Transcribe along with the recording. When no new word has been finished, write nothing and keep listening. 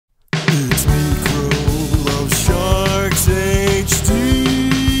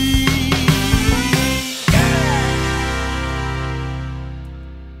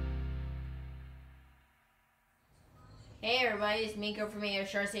Nico from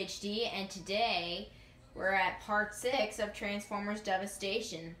MLSHD, and today we're at part 6 of Transformers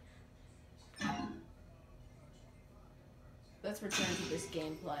Devastation. Let's return to this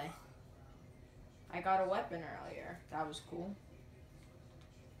gameplay. I got a weapon earlier. That was cool.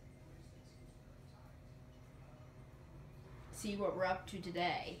 See what we're up to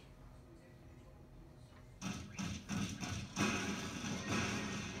today.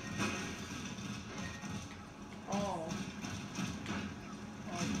 Oh.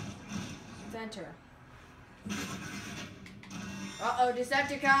 Center. Uh-oh,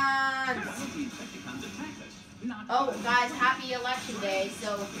 Decepticons! Oh, guys, happy election day.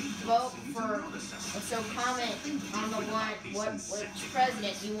 So vote for, comment on the one, which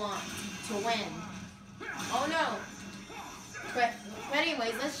president you want to win. Oh no. But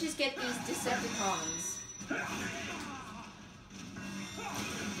anyways, let's just get these Decepticons.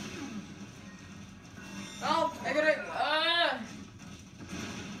 Oh, I gotta,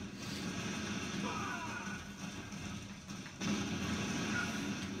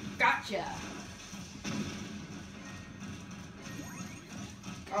 Gotcha.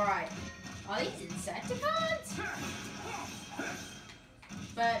 Alright. Are these Insecticons?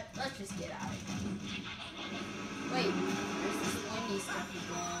 But let's just get out of here. Wait, there's this windy stuff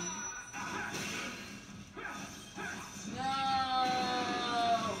again. No!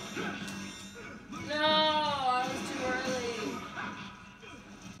 No! I was too early.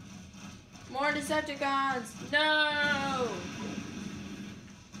 More Decepticons! No!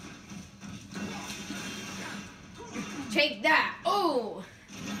 Take that! Oh!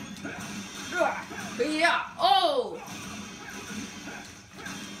 Yeah! Oh!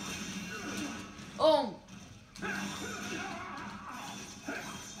 Oh!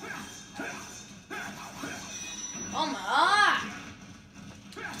 Oh my!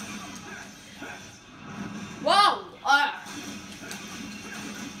 Whoa!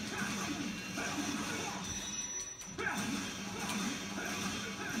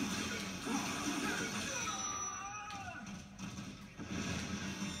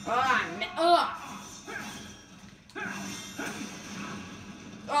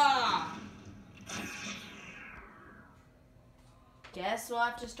 Guess we'll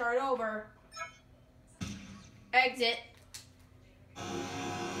have to start over. Exit.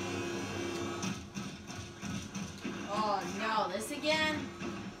 Oh no, this again?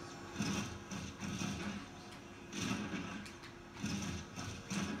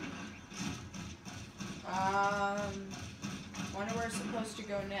 Wonder where we're supposed to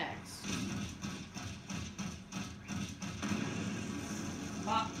go next.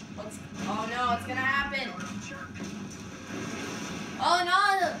 Oh no, what's gonna happen? Oh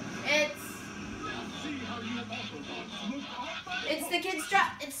no, it's the kid's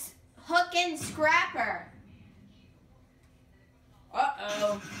trap. It's Hook and Scrapper.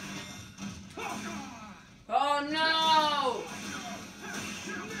 Uh-oh. Oh no!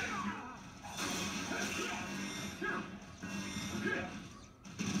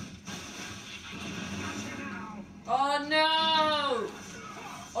 Oh no!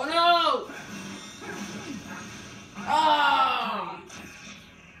 Oh no! Oh!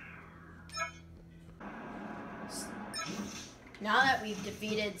 Now that we've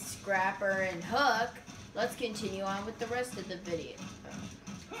defeated Scrapper and Hook, let's continue on with the rest of the video.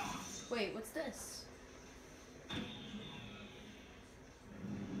 Wait, what's this?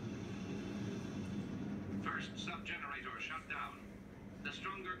 First sub-generator shut down. The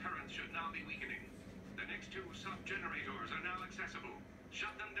stronger currents should now be weakening. The next two sub-generators are now accessible.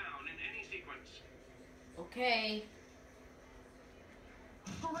 Shut them down in any sequence. Okay.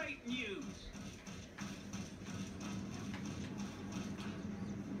 Great news!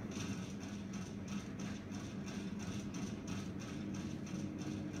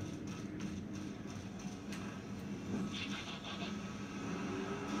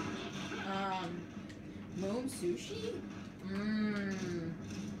 Moon sushi? Mmm.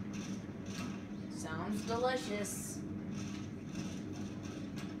 Sounds delicious.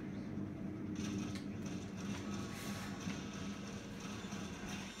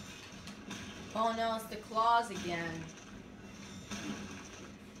 Oh no, it's the claws again.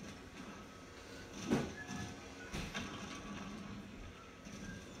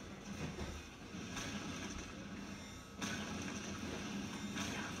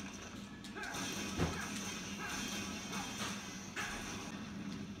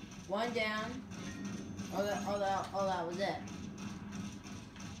 One down. Oh, that was it.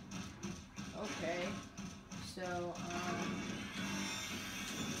 Okay. So,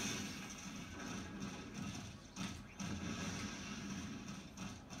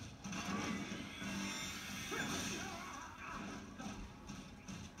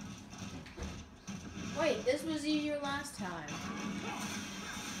 Wait, this was easier last time.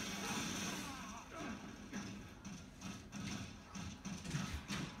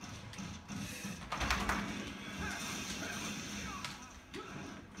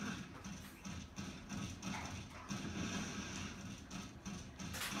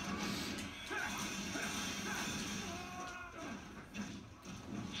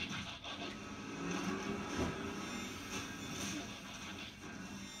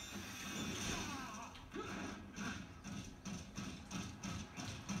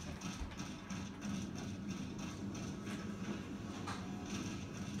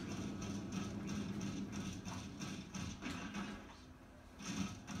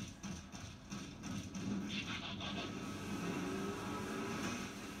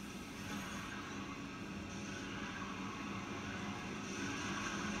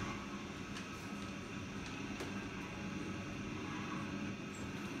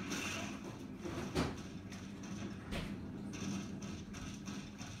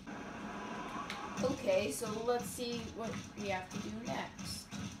 Okay, so let's see what we have to do next.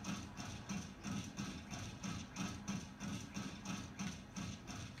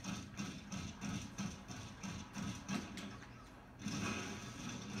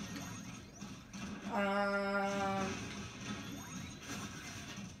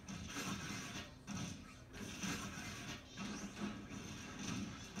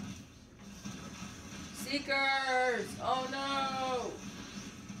 Seekers! Oh no!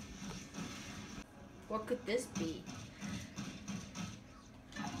 What could this be?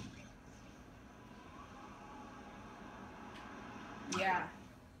 Yeah.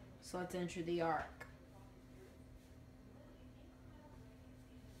 So let's enter the Ark.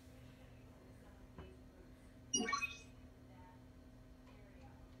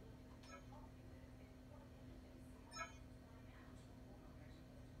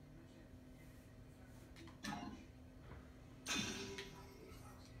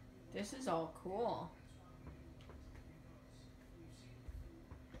 This is all cool.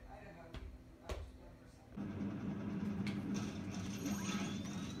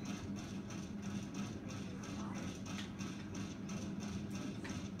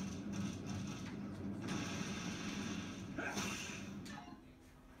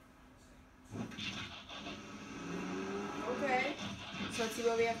 Okay, so let's see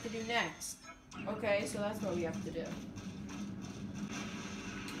what we have to do next. Okay, so that's what we have to do.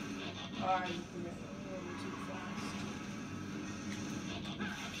 Alright, we're moving too fast.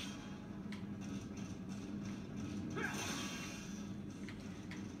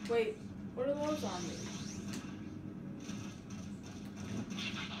 Wait, what are those on me?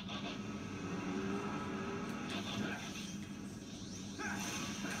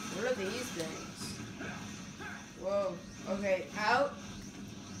 What are these things? Whoa, okay, out.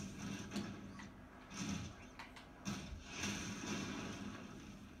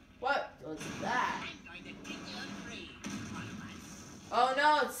 What was that? Oh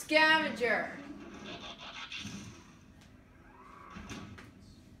no, it's Scavenger!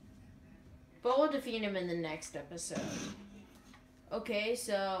 But we'll defeat him in the next episode. Okay,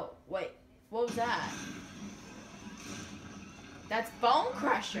 so, wait, what was that? That's Bone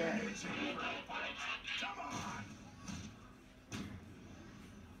Crusher!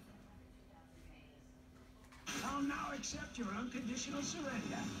 I'll now accept your unconditional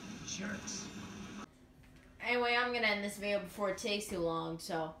surrender, jerks. Anyway, I'm gonna end this video before it takes too long,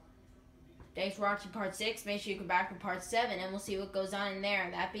 so thanks for watching part 6. Make sure you come back for part 7 and we'll see what goes on in there.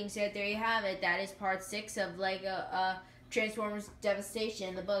 That being said, there you have it. That is part 6 of LEGO Transformers Devastation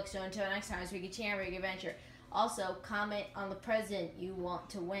in the book. So until next time, it's Ricky Chan, Ricky Adventure. Also, comment on the president you want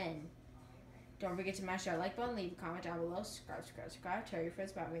to win. Don't forget to smash that like button, leave a comment down below, subscribe. Tell your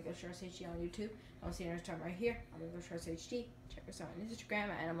friends about MicroLovesSharksHD on YouTube. I'll see you next time right here on MicroLovesSharksHD. Check us out on Instagram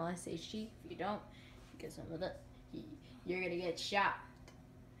at MLSHD. If you don't, get some of it. You're gonna get shot.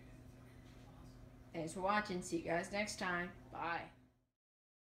 Thanks for watching. See you guys next time. Bye.